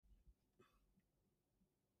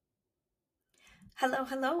Hello,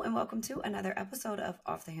 hello, and welcome to another episode of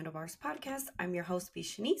Off the Handlebars podcast. I'm your host, B.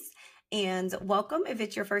 Shanice, and welcome if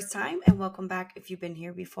it's your first time, and welcome back if you've been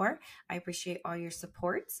here before. I appreciate all your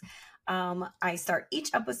support. I start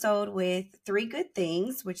each episode with three good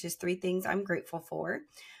things, which is three things I'm grateful for.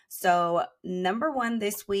 So, number one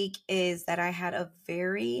this week is that I had a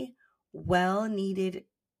very well needed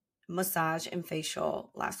massage and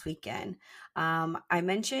facial last weekend. I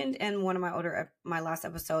mentioned in one of my last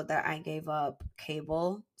episode that I gave up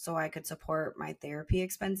cable so I could support my therapy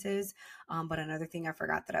expenses. But another thing I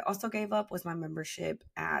forgot that I also gave up was my membership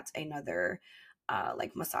at another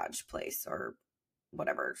like massage place or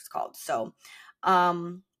whatever it's called. So,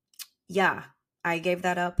 um, yeah, I gave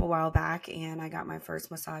that up a while back and I got my first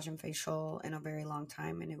massage and facial in a very long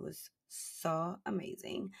time and it was so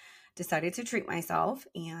amazing. Decided to treat myself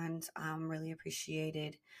and really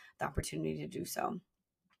appreciated the opportunity to do so.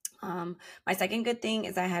 My second good thing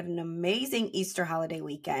is I had an amazing Easter holiday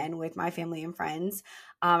weekend with my family and friends.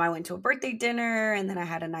 I went to a birthday dinner and then I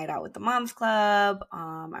had a night out with the Moms Club.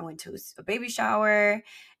 I went to a baby shower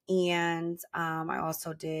and I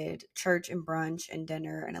also did church and brunch and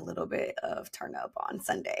dinner and a little bit of turn up on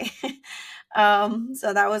Sunday.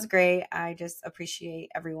 So that was great. I just appreciate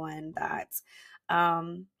everyone that,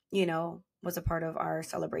 was a part of our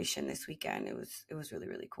celebration this weekend. It was really,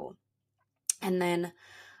 really cool. And then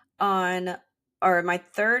on or my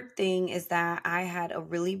third thing is that I had a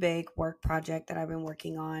really big work project that I've been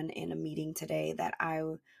working on in a meeting today that I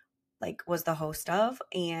like was the host of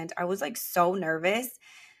and I was like so nervous.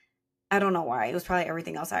 I don't know why. It was probably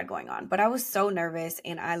everything else I had going on, but I was so nervous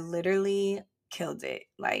and I literally killed it.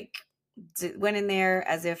 Like went in there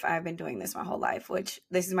as if I've been doing this my whole life, which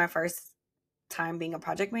this is my first time being a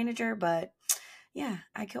project manager, but yeah,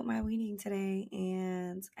 I killed my weaning today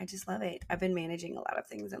and I just love it. I've been managing a lot of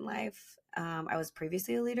things in life. I was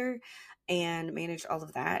previously a leader and managed all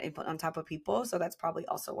of that and put on top of people. So that's probably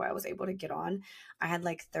also why I was able to get on. I had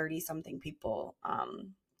like 30 something people,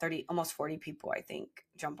 30, almost 40 people, I think,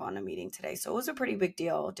 jump on a meeting today. So it was a pretty big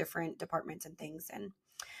deal, different departments and things. And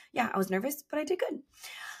yeah, I was nervous, but I did good.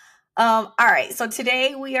 All right, so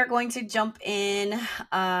today we are going to jump in,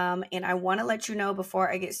 and I want to let you know before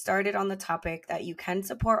I get started on the topic that you can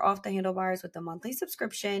support Off the Handlebars with a monthly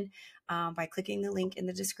subscription by clicking the link in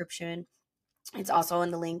the description. It's also in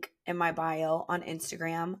the link in my bio on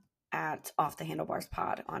Instagram at Off the Handlebars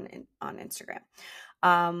Pod on Instagram.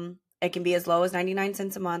 It can be as low as 99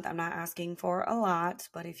 cents a month. I'm not asking for a lot,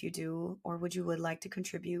 but if you do or would like to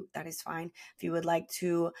contribute, that is fine. If you would like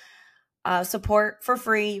to support for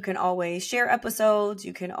free, you can always share episodes.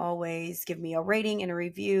 You can always give me a rating and a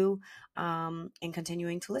review. And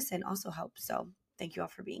continuing to listen also helps. So thank you all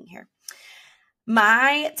for being here.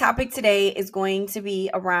 My topic today is going to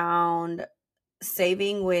be around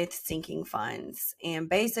saving with sinking funds. And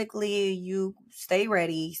basically, you stay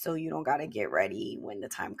ready so you don't got to get ready when the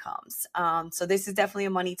time comes. So this is definitely a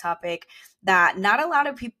money topic that not a lot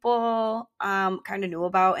of people kind of knew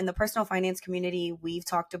about in the personal finance community. We've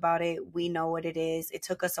talked about it. We know what it is. It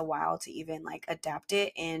took us a while to even like adapt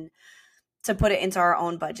it and to put it into our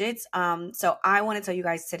own budgets. So I want to tell you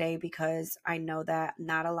guys today because I know that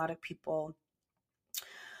not a lot of people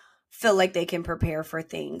feel like they can prepare for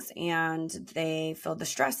things and they feel the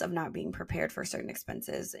stress of not being prepared for certain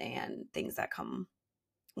expenses and things that come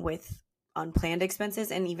with unplanned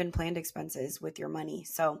expenses and even planned expenses with your money.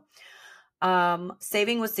 So,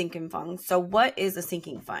 saving with sinking fund. So, what is a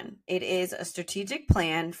sinking fund? It is a strategic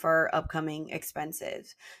plan for upcoming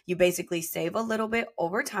expenses. You basically save a little bit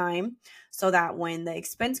over time so that when the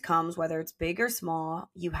expense comes, whether it's big or small,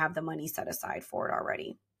 you have the money set aside for it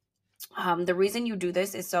already. The reason you do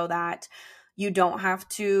this is so that you don't have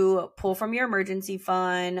to pull from your emergency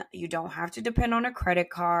fund. You don't have to depend on a credit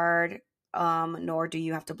card, nor do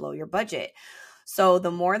you have to blow your budget. So the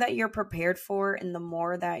more that you're prepared for and the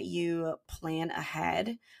more that you plan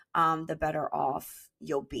ahead, the better off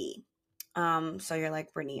you'll be. So you're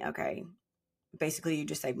like, Brittany, okay, basically you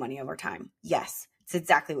just save money over time. Yes, it's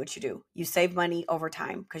exactly what you do. You save money over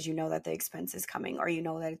time because you know that the expense is coming or you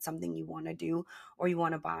know that it's something you want to do or you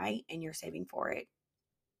want to buy and you're saving for it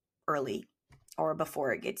early or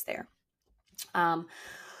before it gets there.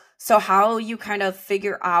 So how you kind of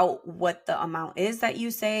figure out what the amount is that you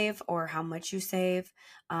save or how much you save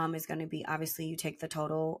is going to be obviously you take the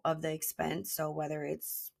total of the expense. So whether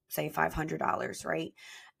it's say $500, right?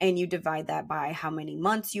 And you divide that by how many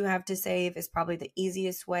months you have to save is probably the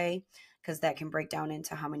easiest way because that can break down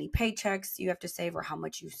into how many paychecks you have to save or how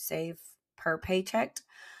much you save per paycheck,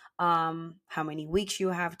 how many weeks you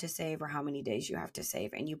have to save or how many days you have to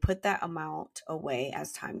save. And you put that amount away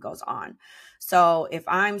as time goes on. So if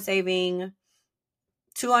I'm saving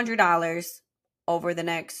 $200 over the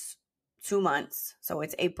next 2 months. So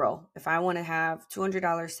it's April. If I want to have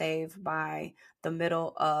 $200 saved by the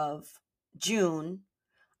middle of June,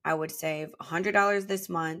 I would save $100 this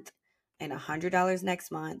month and $100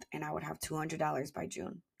 next month, and I would have $200 by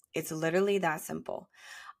June. It's literally that simple.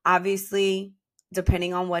 Obviously,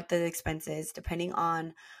 depending on what the expense is, depending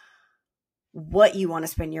on what you want to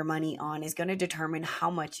spend your money on, is going to determine how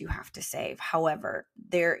much you have to save. However,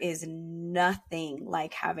 there is nothing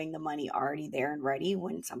like having the money already there and ready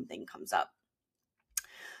when something comes up.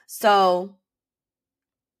 So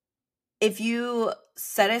if you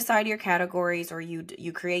set aside your categories, or you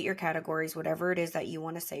create your categories, whatever it is that you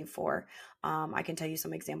want to save for, I can tell you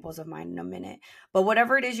some examples of mine in a minute, but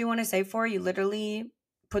whatever it is you want to save for, you literally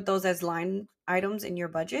put those as line items in your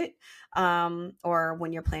budget, or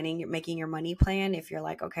when you're planning, you're making your money plan. If you're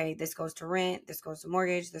like, okay, this goes to rent, this goes to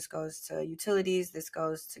mortgage, this goes to utilities, this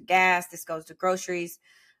goes to gas, this goes to groceries,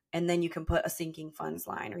 and then you can put a sinking funds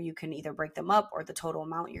line, or you can either break them up, or the total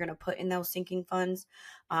amount you're going to put in those sinking funds.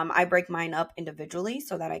 I break mine up individually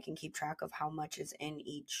so that I can keep track of how much is in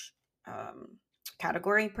each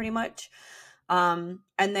category, pretty much. And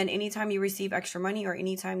then anytime you receive extra money, or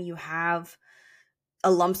anytime you have a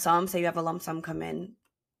lump sum, say you have a lump sum come in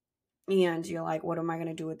and you're like, what am I going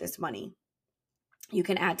to do with this money? You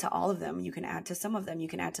can add to all of them. You can add to some of them. You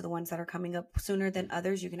can add to the ones that are coming up sooner than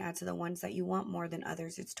others. You can add to the ones that you want more than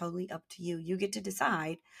others. It's totally up to you. You get to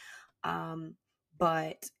decide.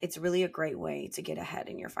 But it's really a great way to get ahead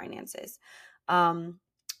in your finances.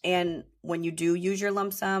 And when you do use your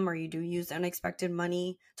lump sum, or you do use unexpected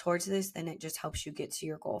money towards this, then it just helps you get to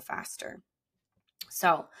your goal faster.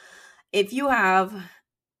 So if you have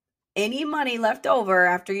any money left over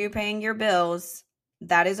after you're paying your bills,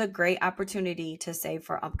 that is a great opportunity to save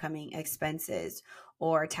for upcoming expenses,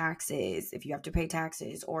 or taxes, if you have to pay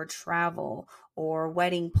taxes, or travel, or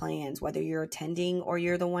wedding plans, whether you're attending or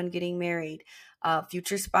you're the one getting married,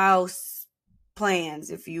 future spouse plans.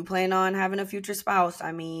 If you plan on having a future spouse,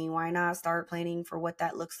 I mean, why not start planning for what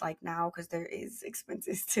that looks like now? Because there is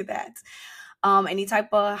expenses to that. Any type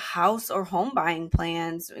of house or home buying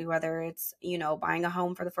plans, whether it's, buying a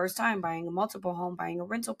home for the first time, buying a multiple home, buying a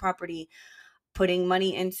rental property, putting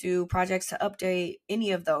money into projects to update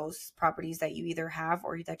any of those properties that you either have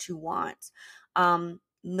or that you want.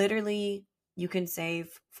 Literally, you can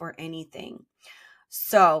save for anything.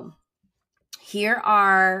 So here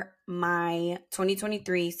are my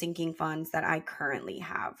 2023 sinking funds that I currently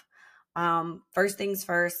have. First things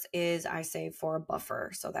first is I save for a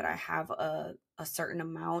buffer, so that I have a certain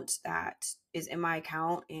amount that is in my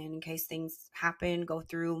account in case things happen, go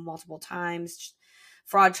through multiple times,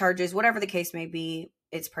 fraud charges, whatever the case may be,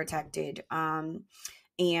 it's protected.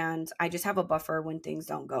 And I just have a buffer when things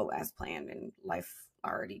don't go as planned, and life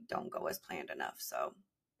already don't go as planned enough. So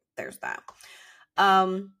there's that.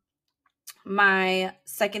 My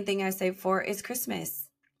second thing I save for is Christmas.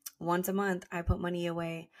 Once a month, I put money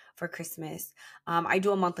away for Christmas. I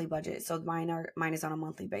do a monthly budget, so mine is on a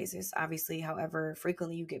monthly basis. Obviously, however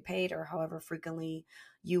frequently you get paid, or however frequently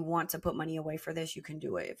you want to put money away for this, you can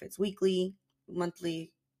do it. If it's weekly,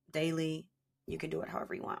 monthly, daily, you can do it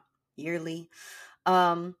however you want. Yearly.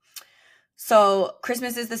 So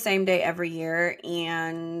Christmas is the same day every year,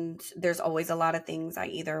 and there's always a lot of things I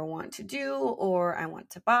either want to do, or I want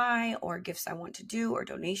to buy, or gifts I want to do, or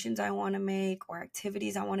donations I want to make, or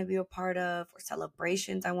activities I want to be a part of, or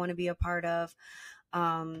celebrations I want to be a part of.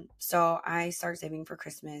 So I start saving for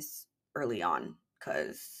Christmas early on,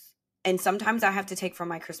 and sometimes I have to take from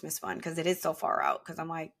my Christmas fund because it is so far out, because I'm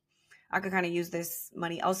like, I could kind of use this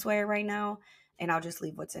money elsewhere right now, and I'll just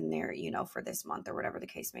leave what's in there, for this month or whatever the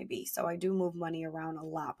case may be. So I do move money around a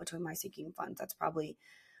lot between my sinking funds. That's probably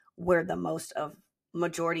where the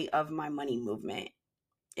majority of my money movement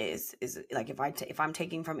is like, if I'm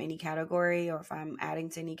taking from any category, or if I'm adding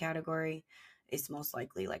to any category, it's most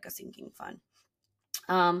likely like a sinking fund.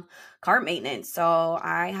 Car maintenance. So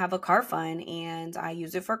I have a car fund, and I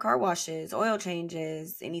use it for car washes, oil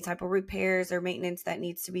changes, any type of repairs or maintenance that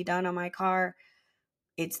needs to be done on my car.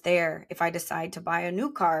 It's there. If I decide to buy a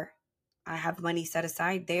new car, I have money set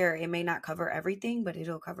aside there. It may not cover everything, but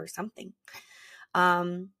it'll cover something.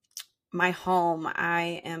 My home,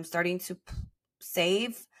 I am starting to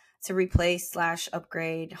save to replace /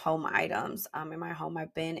 upgrade home items. In my home,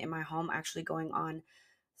 I've been in my home actually going on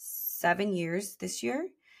 7 years this year.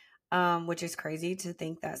 Which is crazy to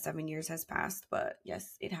think that 7 years has passed, but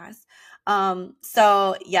yes, it has.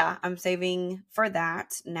 So yeah, I'm saving for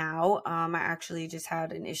that now. I actually just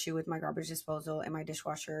had an issue with my garbage disposal and my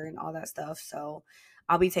dishwasher and all that stuff. So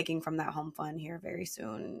I'll be taking from that home fund here very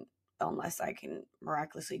soon. unless I can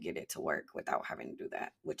miraculously get it to work without having to do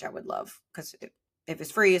that, which I would love, because if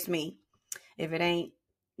it's free, it's me. If it ain't,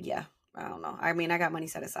 yeah, I don't know. I mean, I got money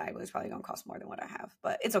set aside, but it's probably going to cost more than what I have,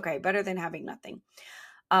 but it's okay. Better than having nothing.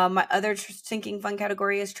 My other sinking fund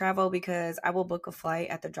category is travel, because I will book a flight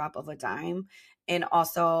at the drop of a dime. And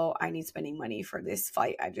also, I need spending money for this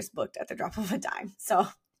flight I just booked at the drop of a dime. So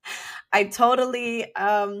I totally,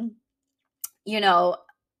 you know,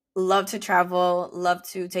 love to travel, love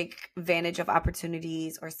to take advantage of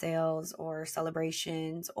opportunities or sales or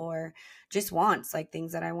celebrations or just wants, like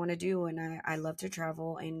things that I want to do. And I love to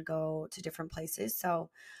travel and go to different places. So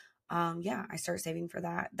yeah, I start saving for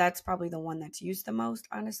that. That's probably the one that's used the most,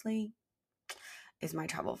 honestly, is my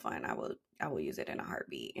travel fund. I will use it in a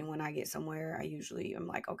heartbeat. And when I get somewhere, I usually am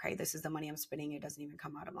like, okay, this is the money I'm spending. It doesn't even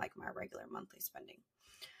come out of like my regular monthly spending.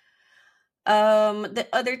 The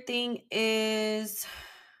other thing is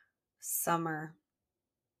summer.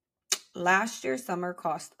 Last year summer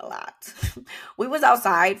cost a lot. We was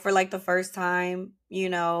outside for like the first time,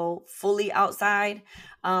 fully outside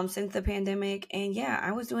since the pandemic. And yeah,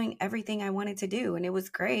 I was doing everything I wanted to do and it was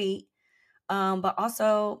great. But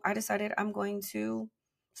also I decided I'm going to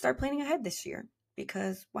start planning ahead this year,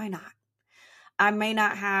 because why not? I may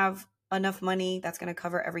not have enough money that's going to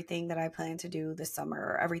cover everything that I plan to do this summer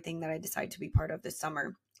or everything that I decide to be part of this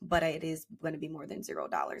summer, but it is going to be more than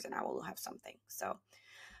 $0 and I will have something. So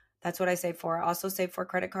that's what I save for. I also save for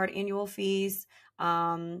credit card annual fees,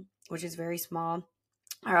 which is very small.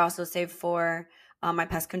 I also save for my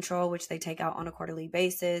pest control, which they take out on a quarterly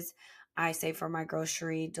basis. I save for my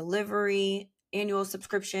grocery delivery annual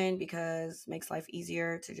subscription, because it makes life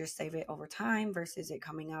easier to just save it over time versus it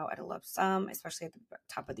coming out at a lump sum, especially at the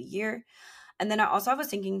top of the year. And then I also have a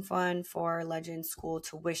sinking fund for Legend school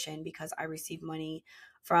tuition, because I receive money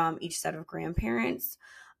from each set of grandparents.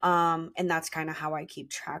 And that's kind of how I keep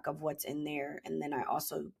track of what's in there. And then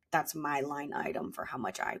that's my line item for how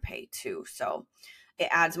much I pay too. So it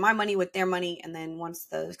adds my money with their money. And then once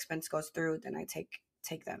the expense goes through, then I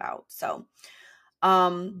take that out. So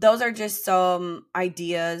those are just some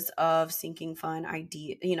ideas of sinking fund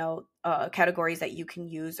categories that you can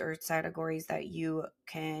use, or categories that you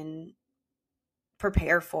can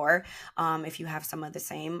prepare for. If you have some of the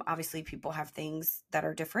same, obviously people have things that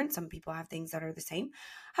are different, some people have things that are the same.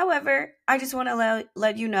 However, I just want to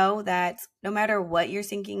let you know that no matter what your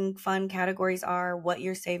sinking fund categories are, what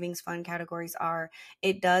your savings fund categories are,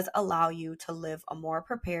 it does allow you to live a more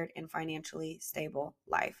prepared and financially stable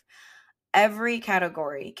life. Every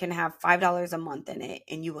category can have $5 a month in it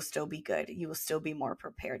and you will still be good. You will still be more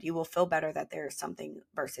prepared. You will feel better that there is something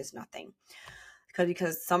versus nothing,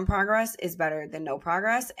 because some progress is better than no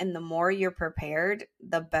progress. And the more you're prepared,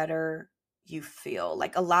 the better you feel.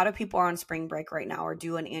 Like, a lot of people are on spring break right now or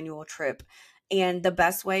do an annual trip. And the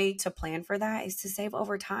best way to plan for that is to save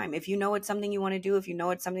over time. If you know it's something you want to do, if you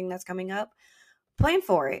know it's something that's coming up, plan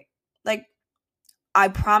for it. Like, I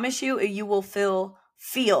promise you, you will feel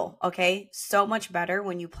okay, so much better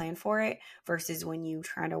when you plan for it versus when you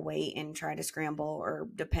try to wait and try to scramble or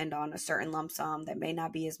depend on a certain lump sum that may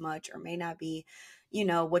not be as much or may not be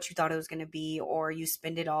what you thought it was going to be, or you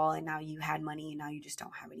spend it all and now you had money and now you just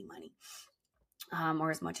don't have any money, or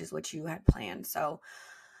as much as what you had planned. So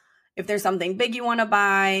if there's something big you want to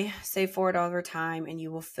buy, save for it over time and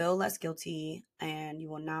you will feel less guilty and you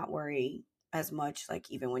will not worry as much, like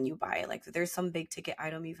even when you buy it. Like, if there's some big ticket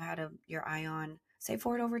item you've had your eye on, save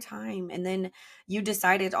for it over time. And then you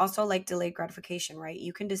decide. It's also like delayed gratification, right?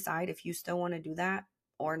 You can decide if you still want to do that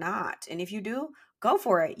or not. And if you do, go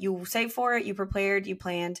for it. You save for it, you prepared, you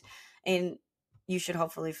planned, and you should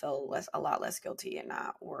hopefully feel a lot less guilty and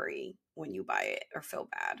not worry when you buy it or feel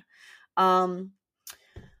bad.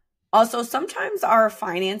 Also, sometimes our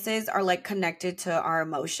finances are like connected to our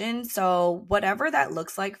emotions. So, whatever that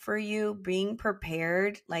looks like for you, being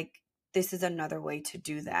prepared, like, this is another way to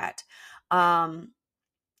do that.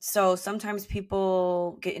 So sometimes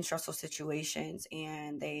people get in stressful situations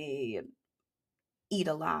and they eat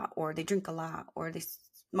a lot or they drink a lot or they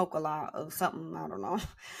smoke a lot of something, I don't know,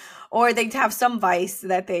 or they have some vice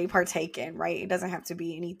that they partake in, right? It doesn't have to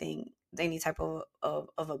be any type of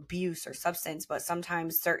abuse or substance, but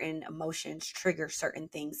sometimes certain emotions trigger certain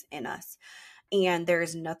things in us. And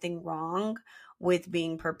there's nothing wrong with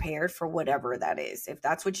being prepared for whatever that is. If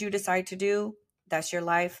that's what you decide to do, that's your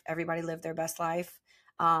life. Everybody live their best life.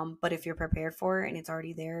 But if you're prepared for it and it's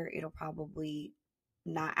already there, it'll probably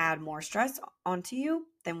not add more stress onto you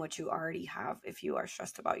than what you already have if you are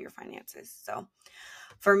stressed about your finances. So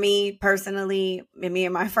for me personally, me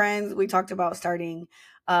and my friends, we talked about starting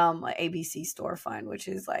an ABC store fund, which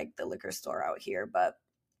is like the liquor store out here. But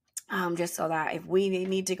just so that if we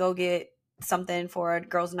need to go get something for a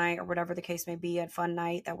girls' night or whatever the case may be, a fun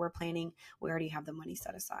night that we're planning, we already have the money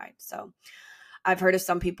set aside. So I've heard of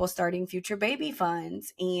some people starting future baby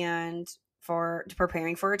funds and for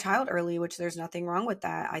preparing for a child early, which there's nothing wrong with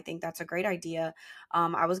that. I think that's a great idea.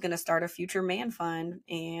 I was going to start a future man fund,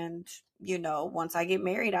 and once I get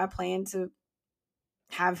married, I plan to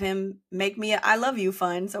have him make me a I love you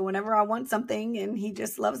fund. So whenever I want something and he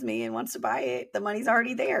just loves me and wants to buy it, the money's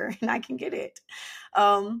already there and I can get it.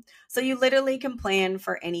 So you literally can plan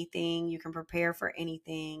for anything. You can prepare for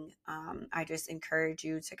anything. I just encourage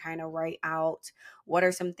you to kind of write out what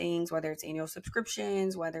are some things, whether it's annual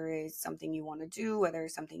subscriptions, whether it's something you want to do, whether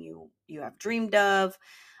it's something you have dreamed of.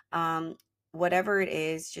 Um, Whatever it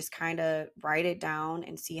is, just kind of write it down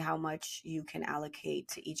and see how much you can allocate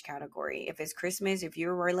to each category. If it's Christmas, if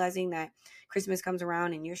you're realizing that Christmas comes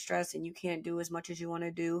around and you're stressed and you can't do as much as you want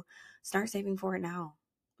to do, start saving for it now.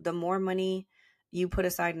 The more money you put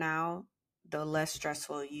aside now, the less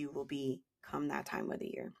stressful you will be come that time of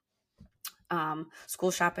the year.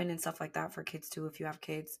 School shopping and stuff like that for kids too, if you have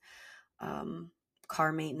kids.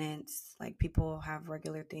 Car maintenance, like people have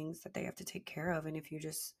regular things that they have to take care of. And if you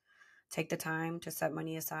just take the time to set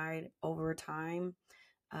money aside over time,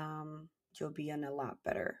 you'll be in a lot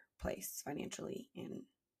better place financially and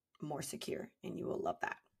more secure, and you will love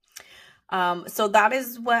that. So that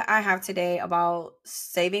is what I have today about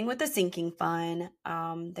saving with the sinking fund.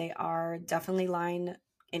 They are definitely lined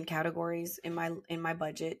in categories in my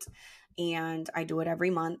budget, and I do it every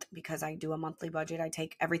month because I do a monthly budget. I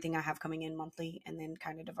take everything I have coming in monthly and then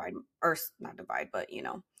kind of divide, or not divide, but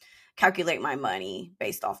calculate my money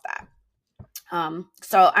based off that.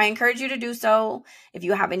 So I encourage you to do so. If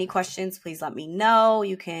you have any questions, please let me know.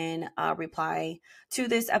 You can reply to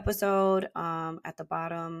this episode at the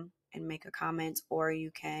bottom and make a comment, or you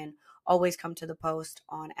can always come to the post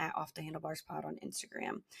on at Off the Handlebars Pod on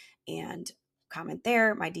Instagram and comment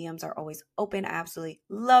there. My DMs are always open. I absolutely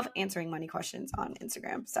love answering money questions on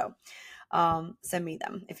Instagram. So send me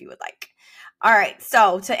them if you would like. All right.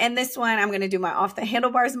 So to end this one, I'm going to do my off the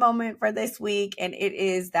handlebars moment for this week. And it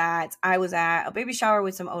is that I was at a baby shower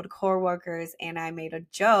with some old coworkers and I made a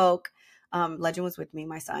joke. Legend was with me,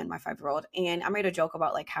 my son, my 5-year-old. And I made a joke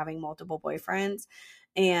about like having multiple boyfriends.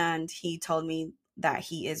 And he told me that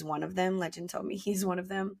he is one of them. Legend told me he's one of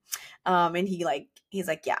them. And he's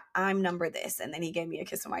like, yeah, I'm number this. And then he gave me a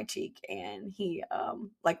kiss on my cheek and he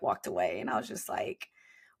walked away. And I was just like,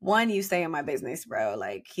 one, you stay in my business, bro.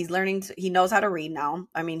 Like he knows how to read now.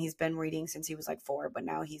 I mean, he's been reading since he was like 4, but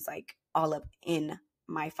now he's like all up in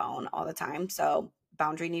my phone all the time. So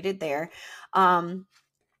boundary needed there.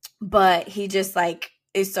 But he just like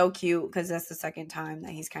is so cute because that's the second time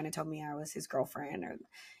that he's kind of told me I was his girlfriend, or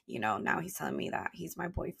now he's telling me that he's my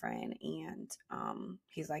boyfriend. And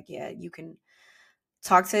he's like, yeah, you can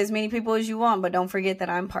talk to as many people as you want, but don't forget that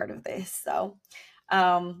I'm part of this. So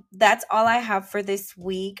that's all I have for this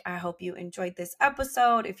week. I hope you enjoyed this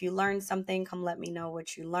episode. If you learned something, come let me know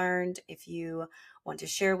what you learned. If you want to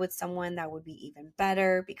share with someone, that would be even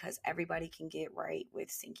better because everybody can get right with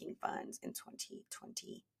sinking funds in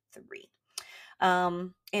 2023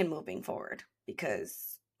 and moving forward,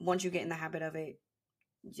 because once you get in the habit of it,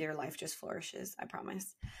 your life just flourishes, I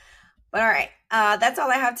promise. But all right, that's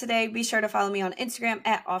all I have today. Be sure to follow me on Instagram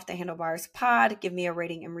at Off the Handlebars Pod. Give me a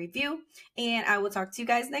rating and review, and I will talk to you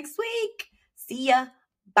guys next week. See ya.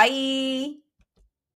 Bye.